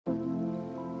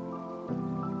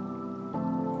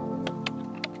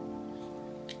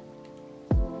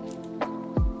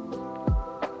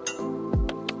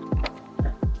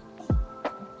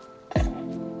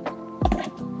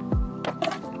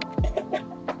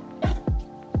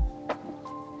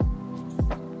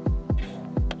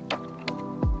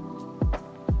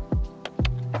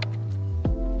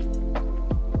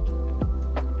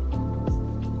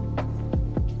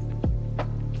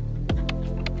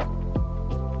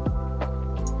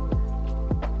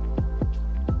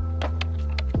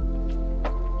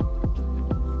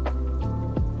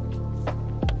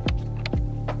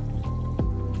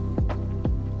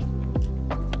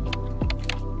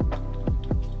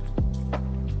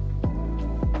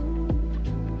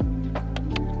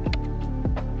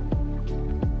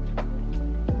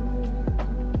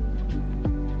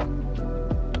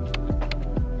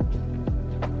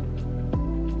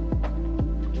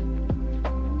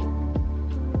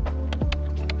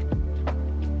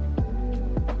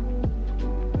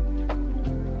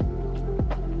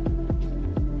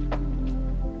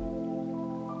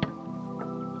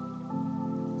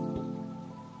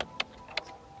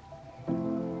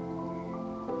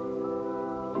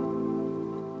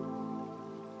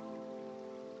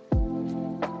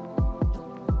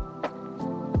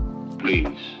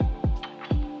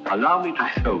Allow me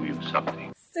to show you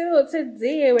something. So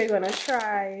today we're gonna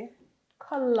try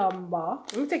Columba.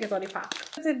 Let me take it on the pack.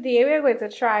 Today we're going to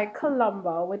try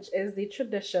Columba, which is the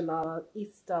traditional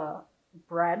Easter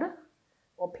bread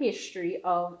or pastry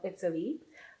of Italy,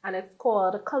 and it's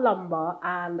called Columba,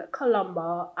 and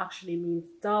Columba actually means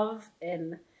dove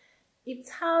in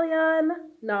Italian.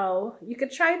 Now you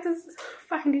could try to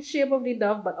find the shape of the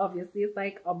dove, but obviously it's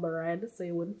like a bread, so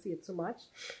you wouldn't see it too much.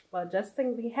 But just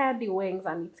think the head, the wings,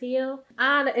 and the tail.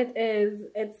 And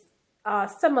it's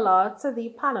similar to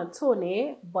the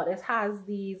panettone, but it has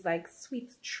these like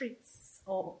sweet treats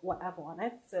or whatever on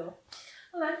it. So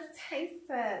let's taste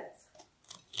it.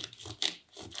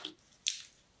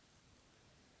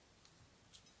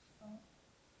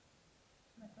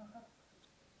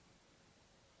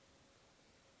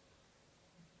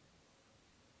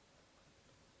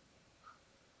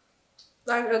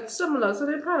 Like it's similar to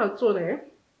the panettone.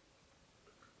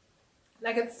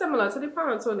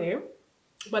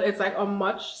 But it's like a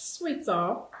much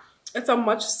sweeter. It's a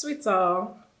much sweeter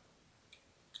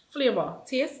flavor.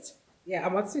 Taste? Yeah, a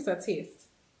much sweeter taste.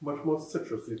 Much more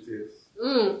citrusy taste.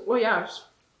 Oh yeah.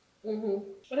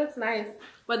 But it's nice.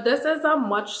 But this is a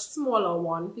much smaller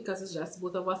one because it's just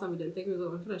both of us and we didn't think we were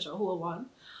going to finish a whole one.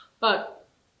 But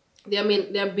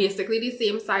they're basically the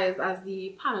same size as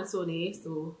the panettone,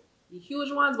 so the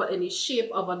huge ones, but in the shape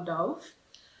of a dove.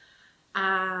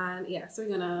 And yeah, so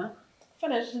we're gonna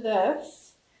finish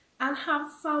this and have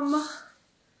some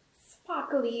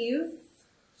sparklies.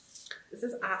 This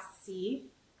is Assi,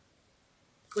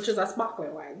 which is a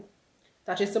sparkling wine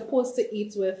that you're supposed to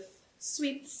eat with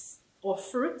sweets or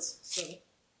fruit. So,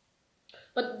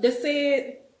 but they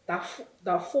say that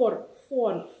the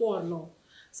forno,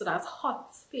 so that's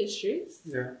hot pastries.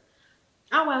 Yeah.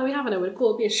 And well, we're having it with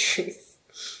cold pastries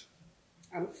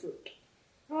and fruit.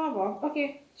 However,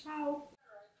 okay, ciao.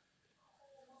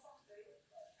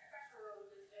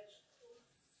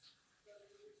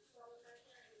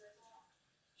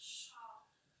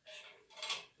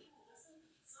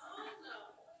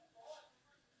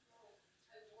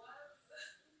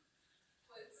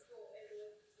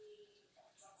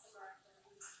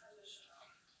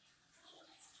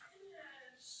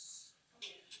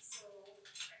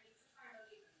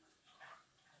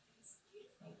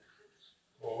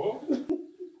 Oh.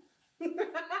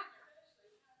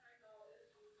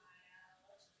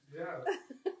 Yeah.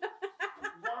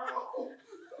 Wow.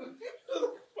 £5.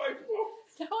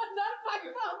 That was not £5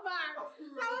 bar.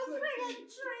 That was freaking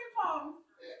 £3.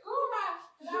 Oh my,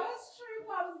 that was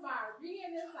 £3 bar. Bring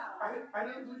it yourself. I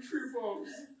didn't do £3.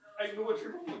 I know what £3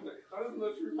 is. That is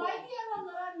not £3. My kids are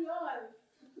not on yours.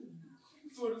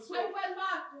 So this I one. went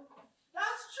back.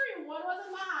 That's 3. One was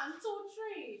in my hand. 2,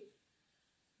 3.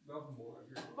 That's more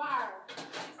than £3. Bar.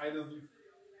 I just do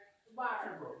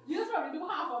Bar. £3. You just probably do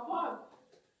half a pound.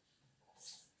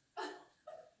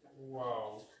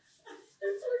 Wow.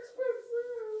 It's so expensive.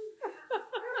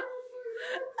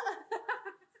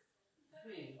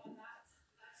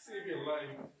 Save your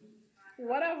life.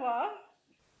 Whatever.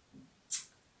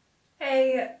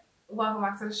 Hey, welcome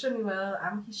back to the thistriniwill.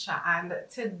 I'm Keisha, and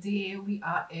today we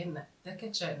are in the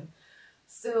kitchen.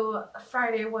 So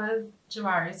Friday was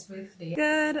Jabari's birthday.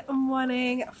 Good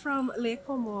morning from Lake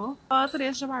Como. Oh, today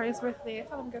is Jabari's birthday.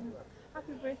 Tell him good.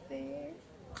 Happy birthday.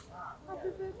 Happy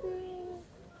birthday.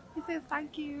 He says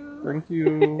thank you. Thank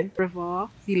you. River.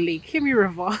 The lake. Give me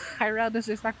river. I read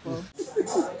disrespectful.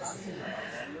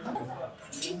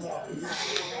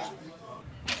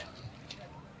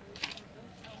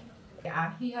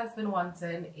 Yeah, he has been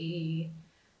wanting a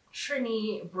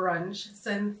Trini brunch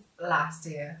since last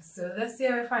year. So this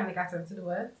year we finally got him to do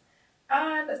it.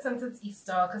 And since it's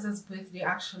Easter, because his birthday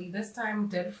actually this time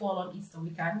did fall on Easter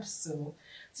weekend. So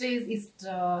today is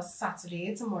Easter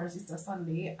Saturday, tomorrow is Easter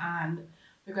Sunday, and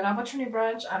we're gonna have a Trini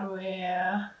brunch and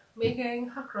we're making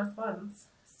hot cross buns.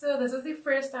 So this is the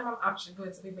first time I'm actually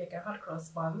going to be making hot cross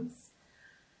buns.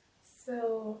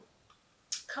 So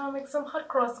come make some hot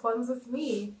cross buns with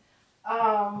me.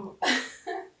 I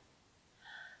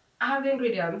have the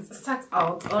ingredients set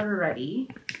out already.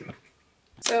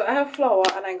 So I have flour,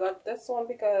 and I got this one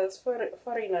because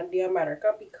Farina di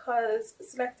America, because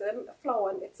selecting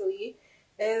flour in Italy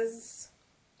is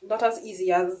not as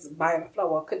easy as buying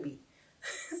flour could be.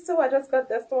 So I just got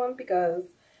this one because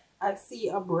I see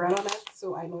a bread on it,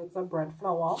 so I know it's a bread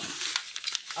flour.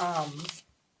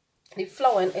 The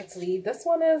flour in Italy, this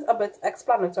one is a bit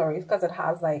explanatory because it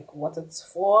has like what it's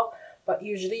for, but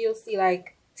usually you'll see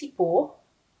like tipo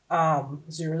 00,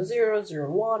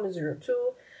 01,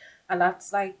 02, and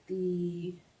that's like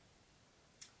the,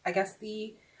 I guess,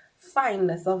 the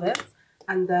fineness of it.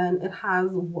 And then it has,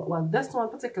 well, this one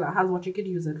in particular has what you could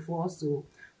use it for. So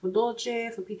for dolce,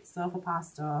 for pizza, for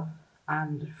pasta,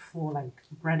 and for like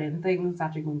breading things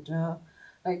that you're going to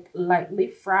like lightly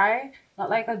fry, not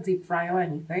like a deep fry or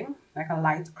anything, like a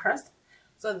light crisp.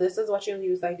 So this is what you'll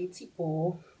use, like the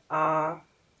Tipo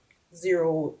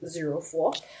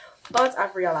 004. But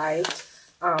I've realized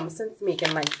since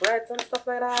making like breads and stuff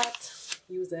like that,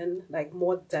 using like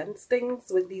more dense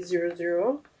things with the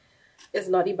 00 is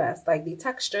not the best. Like the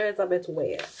texture is a bit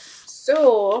weird.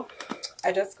 So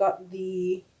I just got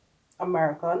the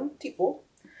American Tipo,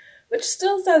 which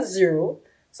still says 0.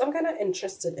 So I'm kind of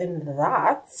interested in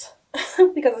that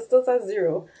because it still says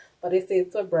 0, but they say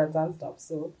it's for breads and stuff.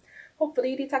 So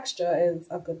hopefully the texture is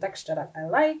a good texture that I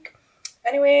like.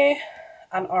 Anyway,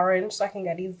 an orange so I can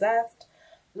get the zest,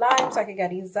 lime so I can get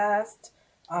the zest,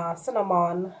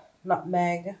 cinnamon,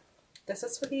 nutmeg. This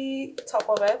is for the top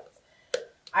of it.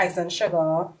 Ice and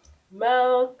sugar,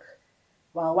 milk,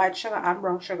 well, white sugar and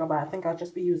brown sugar, but I think I'll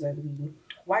just be using the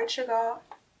white sugar,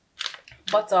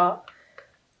 butter,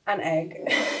 an egg,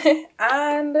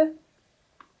 and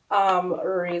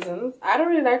raisins. I don't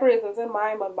really like raisins in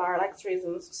mine, but Bar likes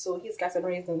raisins, so he's getting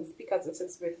raisins because it's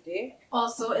his birthday.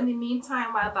 Also, in the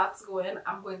meantime, while that's going,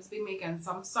 I'm going to be making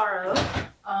some sorrel.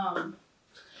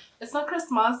 It's not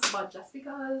Christmas, but just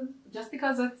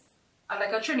because it's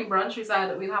like a Trini brunch, we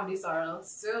said we'll have the sorrel.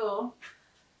 So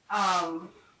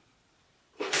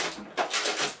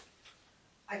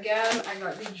again, I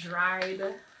got the dried,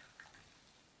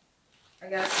 I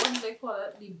guess, what do they call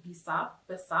it? The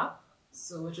bisap,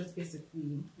 so which is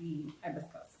basically the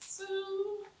hibiscus. So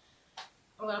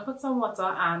I'm gonna put some water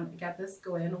and get this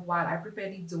going while I prepare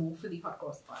the dough for the hot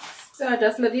cross buns. So I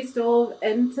just let the stove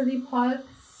into the pot.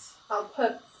 I'll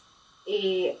put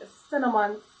a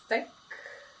cinnamon stick,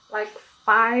 like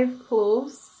 5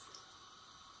 cloves.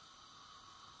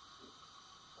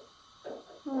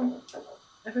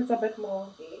 If it's a bit more,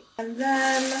 okay. And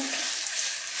then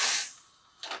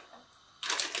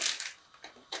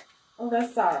the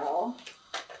sorrel.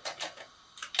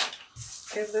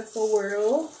 Give this a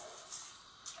whirl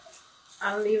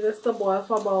and leave this to boil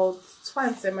for about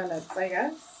 20 minutes, I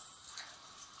guess.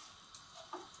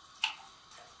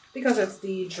 Because it's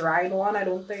the dried one, I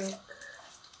don't think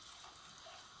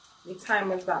the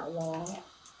time is that long.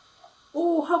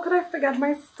 Oh, how could I forget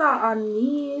my star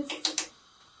anise?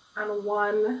 And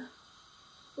one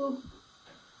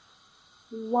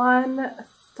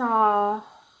star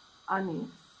anise.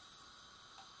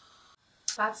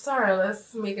 That sorrel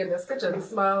is making this kitchen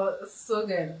smell so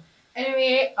good.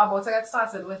 Anyway, I'm about to get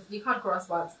started with the hot cross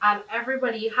buns, and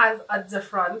everybody has a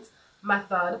different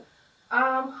method.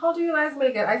 How do you guys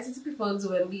make it? I see two people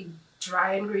doing the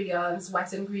dry ingredients,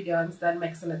 wet ingredients, then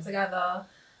mixing it together.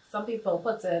 Some people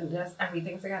put in just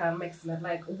everything together and mixing it.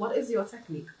 Like, what is your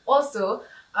technique? Also,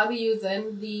 I'll be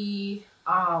using the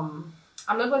I'm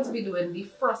not going to be doing the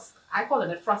frost, I call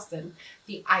it frosting,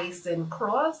 the icing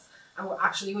cross. And we're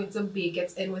actually going to bake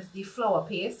it in with the flour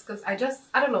paste, because I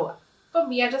don't know, for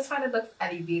me, I just find it looks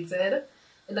elevated.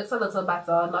 It looks a little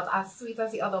better, not as sweet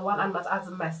as the other one and not as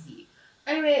messy.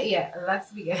 Anyway, yeah,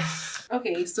 let's begin.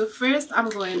 Okay, so first I'm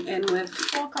going in with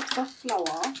 4 cups of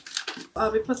flour.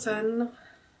 I'll be putting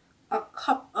a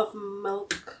cup of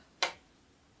milk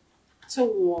to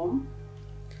warm.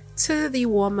 To the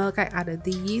warm milk, I added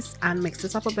the yeast and mixed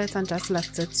it up a bit and just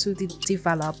left it to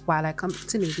develop while I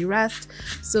continue the rest.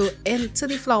 So into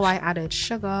the flour, I added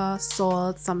sugar,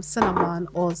 salt, some cinnamon,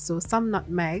 also some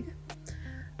nutmeg.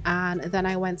 And then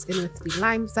I went in with the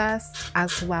lime zest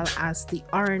as well as the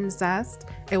orange zest.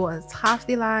 It was half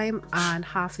the lime and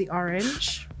half the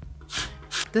orange.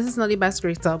 This is not the best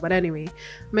grater, but anyway,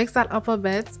 mix that up a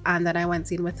bit. And then I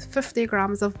went in with 50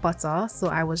 grams of butter. So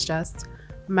I was just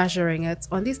measuring it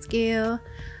on the scale,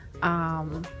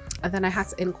 and then I had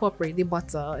to incorporate the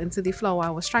butter into the flour. I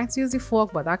was trying to use the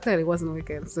fork, but that clearly wasn't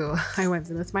working, so I went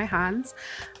in with my hands,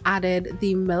 added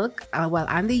the milk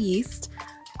and the yeast,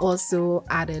 also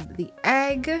added the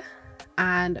egg,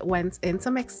 and went in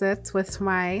to mix it with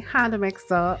my hand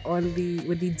mixer with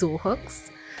the dough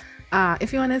hooks.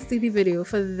 If you want to see the video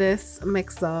for this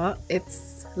mixer,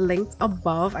 it's linked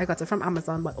above. I got it from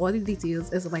Amazon, but all the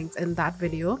details is linked in that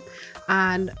video.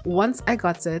 And once I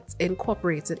got it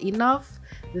incorporated enough,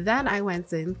 then I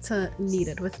went in to knead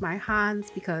it with my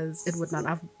hands, because it would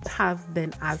not have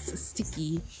been as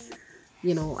sticky,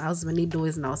 you know, as when the dough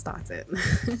is now started.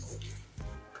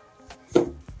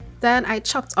 Then I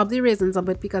chopped up the raisins a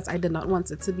bit because I did not want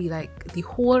it to be like the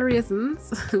whole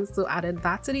raisins. So added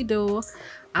that to the dough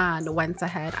and went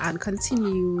ahead and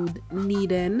continued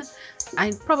kneading.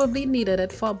 I probably kneaded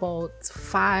it for about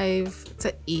 5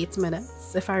 to 8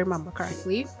 minutes if I remember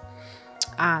correctly.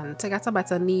 And to get a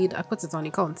better knead, I put it on the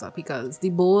counter because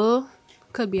the bowl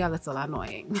could be a little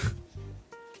annoying.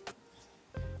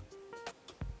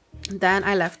 Then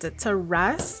I left it to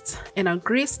rest in a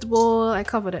greased bowl. I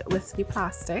covered it with the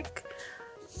plastic.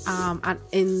 So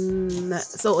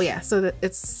that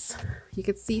it's, you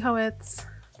can see how it's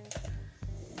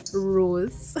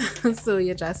rose. So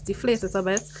you just deflate it a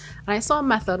bit. And I saw a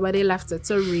method where they left it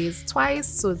to raise twice.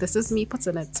 So this is me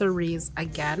putting it to raise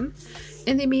again.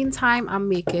 In the meantime, I'm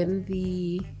making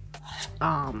the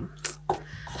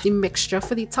mixture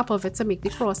for the top of it to make the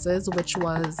crosses, which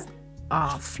was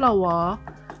flour,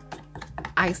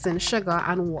 icing, sugar,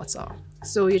 and water.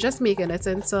 So you're just making it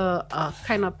into a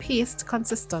kind of paste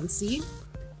consistency,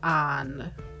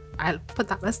 and I'll put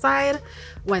that aside.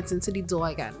 Went into the dough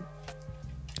again.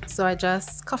 So I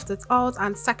just cuffed it out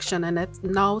and sectioning it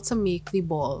now to make the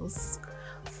balls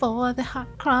for the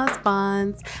hot cross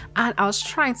buns. And I was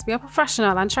trying to be a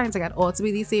professional and trying to get all to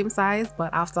be the same size,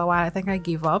 but after a while I think I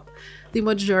gave up. The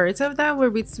majority of them were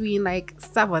between like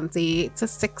 70 to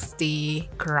 60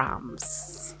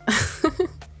 grams.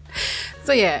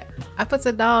 So yeah, I put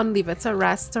it down, leave it to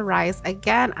rest to rise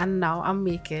again, and now I'm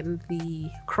making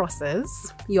the crosses.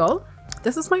 Y'all,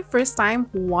 this is my first time.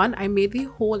 One, I made the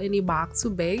hole in the back too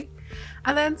big,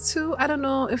 and then two, I don't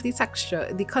know if the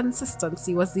texture, the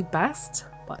consistency was the best,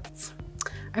 but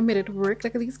I made it work.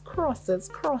 Look at these crosses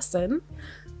crossing.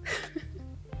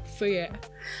 So yeah,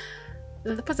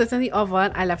 I put it in the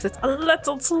oven. I left it a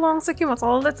little too long so it came out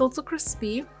a little too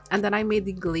crispy, and then I made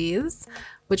the glaze,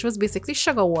 which was basically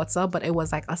sugar water, but it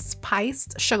was like a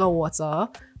spiced sugar water.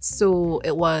 So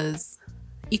it was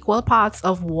equal parts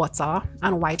of water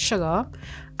and white sugar,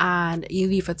 and you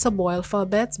leave it to boil for a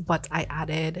bit, but I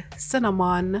added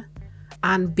cinnamon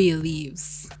and bay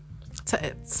leaves to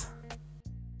it.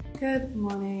 Good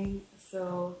morning.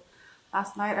 So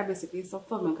last night I basically stopped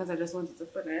filming because I just wanted to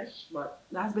finish, but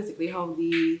that's basically how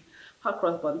the hot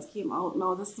cross buns came out.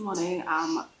 Now this morning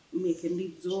I'm making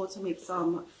the dough to make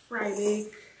some fry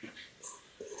bake.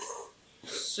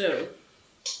 So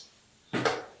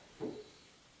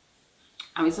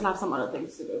and we still have some other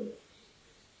things to do.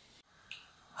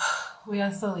 We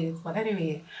are so late, but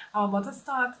anyway, I'm about to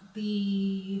start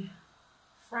the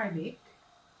fry bake.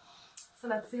 So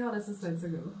let's see how this is going to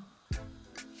go.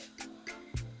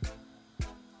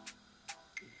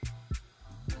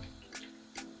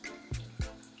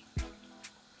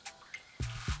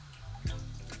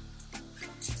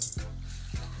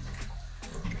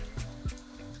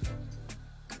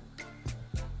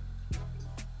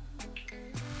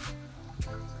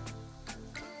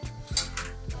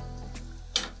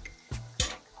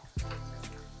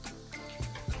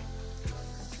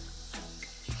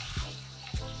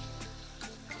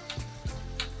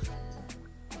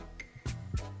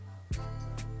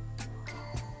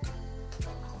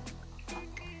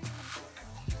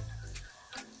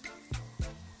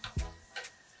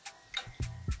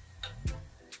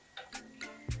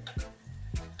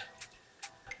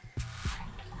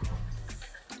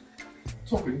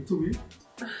 Talking to me.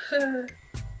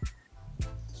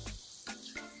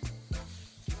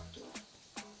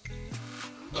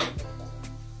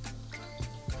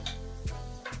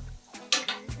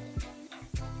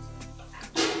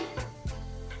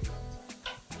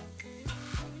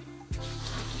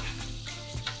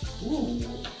 Ooh.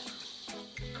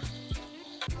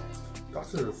 That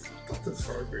is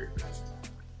very big.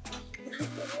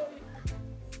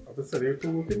 That is ready to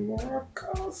look in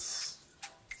Marcus.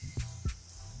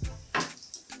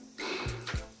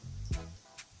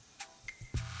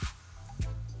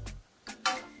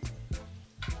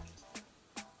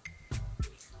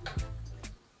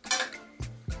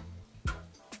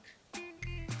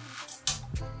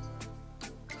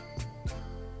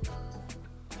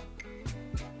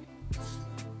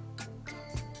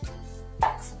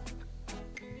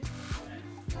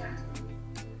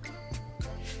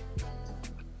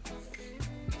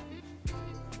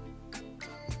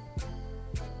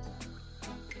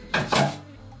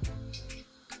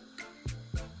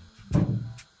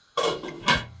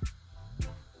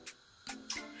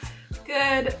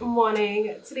 Good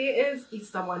morning. Today is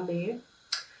Easter Monday.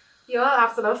 Y'all,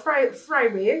 after the fry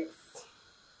bakes,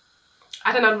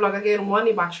 I did not vlog again. One,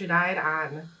 the battery died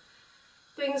and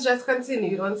things just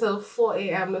continued until 4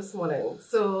 a.m. this morning.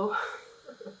 So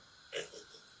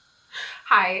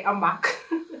hi, I'm back.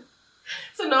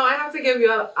 So now I have to give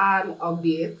you an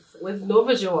update with no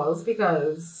visuals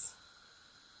because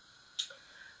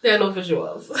there are no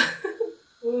visuals.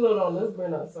 Hold on, let's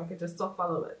burn out so I can just talk for a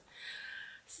little bit.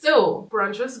 So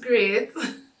brunch was great.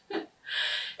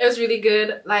 It was really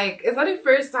good. Like, it's not the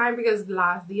first time because the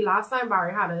last time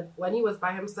Barry had it, when he was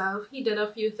by himself, he did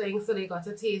a few things, so they got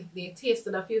to taste. They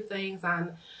tasted a few things,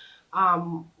 and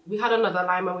we had another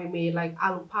lime and we made like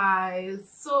aloo pies.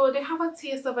 So they have a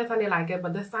taste of it and they like it.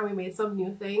 But this time we made some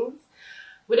new things.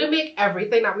 We didn't make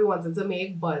everything that we wanted to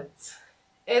make, but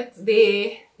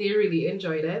they really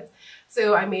enjoyed it.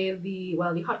 So I made the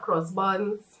hot cross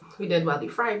buns. We did the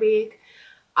fry bake.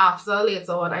 After,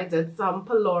 later on, I did some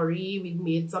pylori. We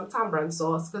made some tambran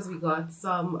sauce because we got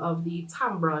some of the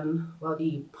tambran,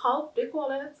 the pulp they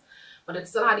call it, but it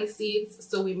still had the seeds.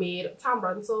 So we made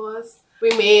tambran sauce.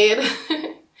 We made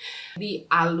the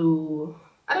aloo,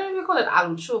 I don't even call it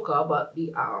aloo choker, but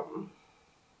the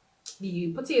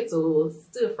potato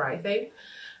stir fry thing.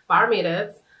 Bar made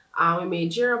it. We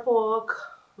made jira pork.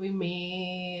 We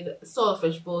made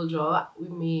saltfish bulgur. We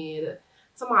made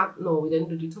tomato. No, we didn't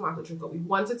do the tomato choker. We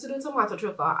wanted to do tomato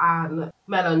choker and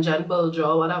melanjan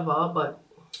bulgur, whatever, but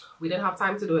we didn't have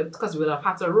time to do it because we would have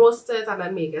had to roast it and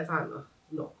then make it, and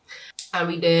no. And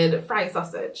we did fried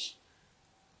sausage.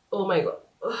 Oh my god.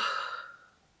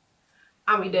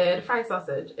 And we did fried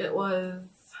sausage. It was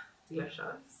delicious.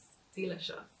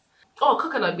 Oh,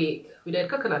 coconut bake. We did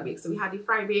coconut bake. So we had the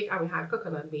fry bake and we had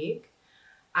coconut bake.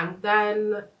 And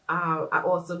then I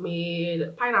also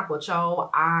made pineapple chow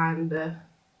and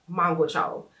mango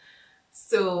chow.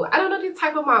 So I don't know the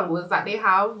type of mangoes that they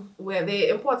have where they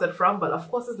imported from, but of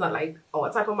course it's not like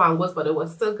our type of mangoes, but it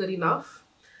was still good enough.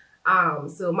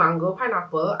 So mango,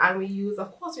 pineapple, and we use,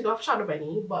 of course we don't have shadow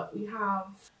benny, but we have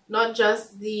not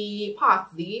just the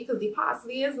parsley, because the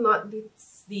parsley is not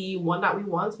the one that we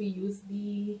want. We use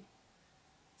the,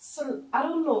 I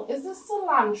don't know, is this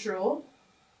cilantro?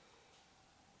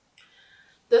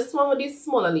 This one with these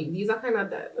smaller leaves, these are kind of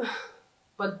dead.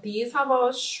 But these have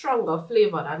a stronger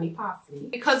flavor than the parsley.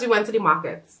 Because we went to the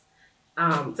market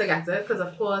to get it, because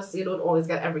of course you don't always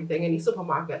get everything in the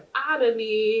supermarket. And in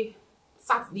the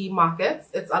Saturday markets,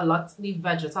 it's a lot, the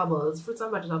vegetables, fruits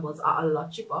and vegetables are a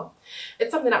lot cheaper.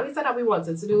 It's something that we said that we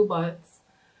wanted to do, but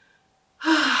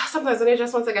sometimes when you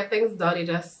just want to get things done, you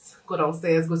just go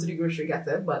downstairs, go to the grocery, get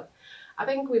it. But I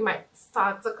think we might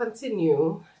start to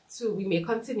continue to, we may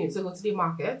continue to go to the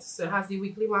market. So it has the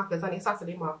weekly markets and the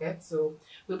Saturday market. So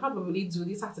we'll probably do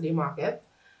the Saturday market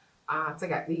to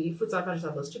get the fruits and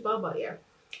vegetables cheaper. But yeah,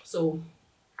 so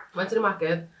went to the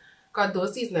market, got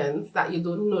those seasonings that you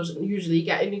don't usually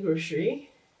get in the grocery.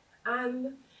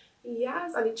 And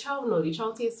yes, and the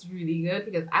chow tastes really good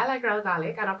because I like real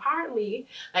garlic, and apparently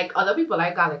like other people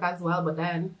like garlic as well, but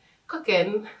then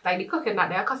cooking, like the cooking that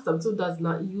they're accustomed to does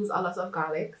not use a lot of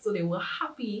garlic, so they were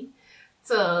happy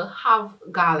to have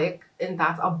garlic in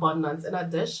that abundance in a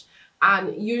dish.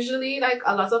 And usually like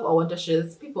a lot of our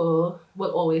dishes, people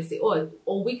will always say, oh,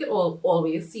 or we could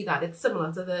always see that it's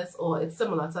similar to this or it's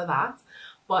similar to that.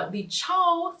 But the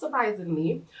chow,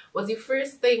 surprisingly, was the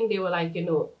first thing they were like, you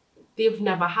know, they've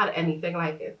never had anything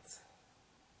like it.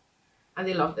 And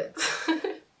they loved it.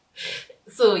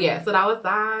 So yeah, so that was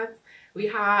that. We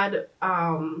had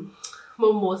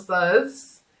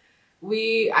mimosas.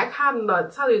 I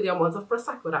cannot tell you the amount of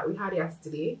prosecco that we had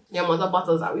yesterday, the amount of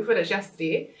bottles that we finished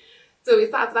yesterday. So we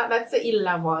started at, let's say,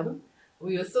 11.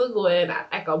 We were still going at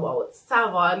like about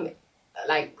 7,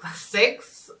 like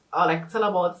 6, or like till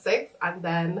about 6. And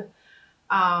then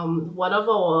one of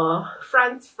our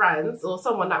friends, or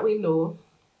someone that we know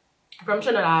from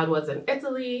Trinidad, was in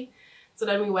Italy. So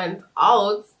then we went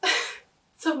out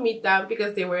to meet them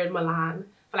because they were in Milan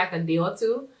for like a day or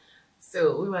two.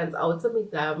 So we went out to meet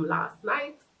them last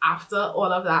night after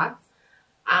all of that.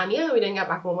 And yeah, we didn't get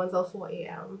back home until 4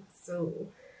 AM. So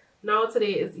now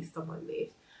today is Easter Monday.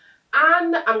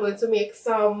 And I'm going to make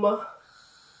some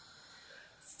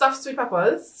stuffed sweet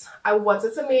peppers. I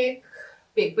wanted to make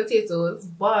baked potatoes,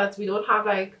 but we don't have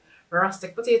like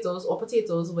rustic potatoes or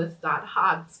potatoes with that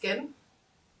hard skin.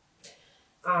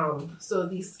 So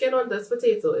the skin on this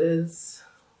potato is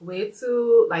way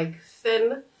too like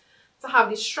thin to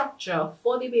have the structure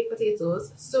for the baked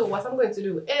potatoes. So what I'm going to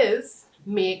do is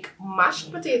make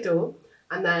mashed potato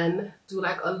and then do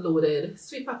like a loaded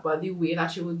sweet pepper the way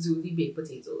that you would do the baked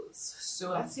potatoes. So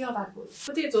let's see how that goes.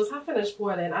 Potatoes have finished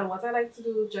boiling, and what I like to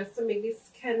do just to make the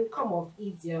skin come off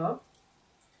easier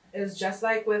is just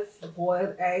like with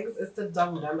boiled eggs, is to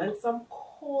dunk them in some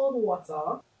cold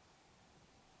water.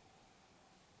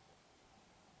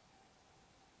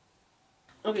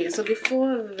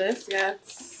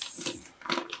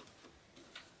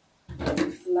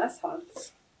 less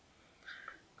hot.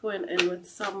 Going in with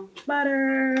some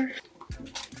butter,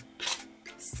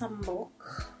 some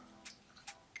milk.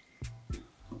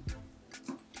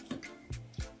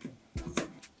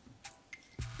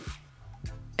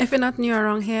 If you're not new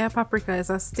around here, paprika is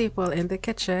a staple in the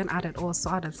kitchen. Also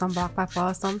added some black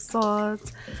pepper, some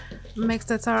salt,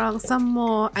 mixed it around some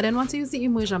more. I didn't want to use the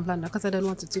immersion blender because I didn't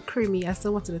want it too creamy. I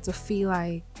still wanted it to feel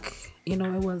like, you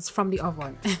know, it was from the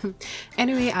oven.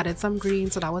 Anyway, added some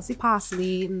greens, so that was the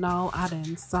parsley. Now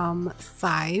adding some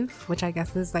chive, which I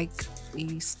guess is like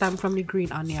the stem from the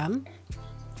green onion,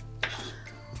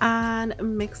 and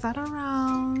mix that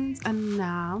around. And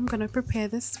now I'm gonna prepare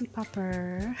this sweet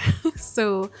pepper.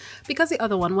 So because the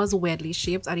other one was weirdly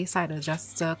shaped, I decided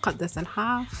just to cut this in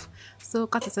half. So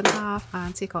cut it in half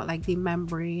and take out like the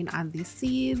membrane and the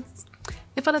seeds.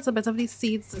 If a little bit of these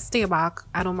seeds stay back,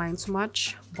 I don't mind too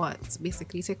much, but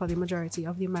basically take out the majority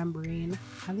of the membrane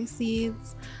and the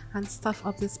seeds and stuff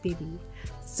up this baby.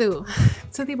 So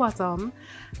to the bottom,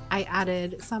 I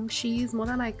added some cheese. More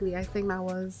than likely, I think that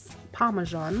was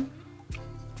Parmesan,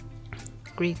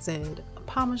 grated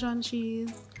Parmesan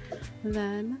cheese.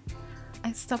 Then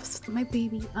I stuffed my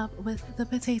baby up with the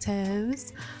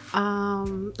potatoes.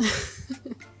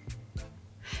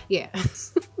 Yeah.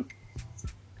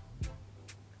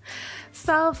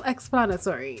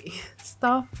 Self-explanatory.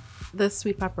 Stuff the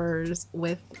sweet peppers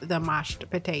with the mashed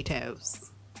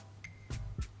potatoes.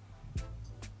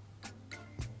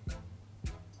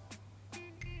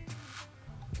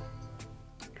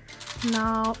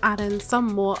 Now adding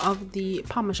some more of the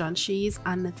Parmesan cheese,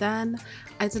 and then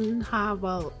I didn't have,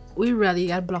 well, we rarely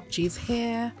get block cheese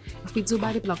here. If we do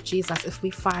buy the block cheese, that's if we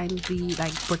find the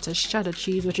like British cheddar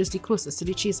cheese, which is the closest to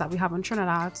the cheese that we have in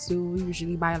Trinidad. So we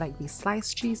usually buy like the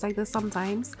sliced cheese like this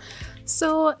sometimes.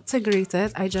 So to grate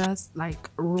it, I just like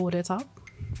rolled it up,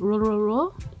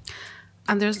 roll,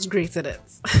 and just grated it.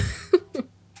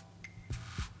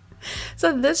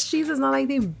 So this cheese is not like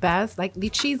the best, like the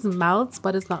cheese melts,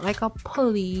 but it's not like a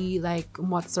pulley like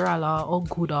mozzarella or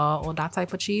Gouda or that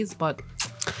type of cheese, but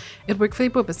it worked for the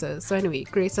purposes. So anyway,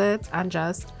 grate it and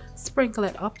just sprinkle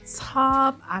it up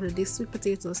top. Added the sweet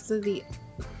potatoes to the,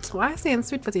 why I saying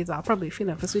sweet potato, I'll probably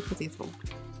feeling for sweet potato.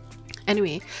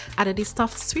 Anyway, added the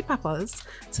stuffed sweet peppers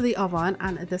to the oven,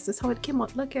 and this is how it came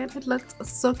out looking. It looked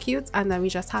so cute. And then we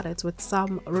just had it with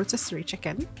some rotisserie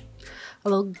chicken, a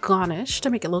little garnish to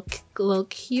make it look a little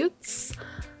cute.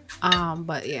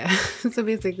 But yeah, so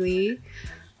basically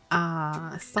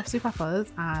stuffed sweet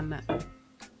peppers and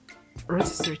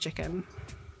rotisserie chicken.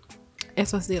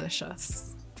 It was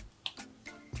delicious.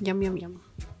 Yum yum yum.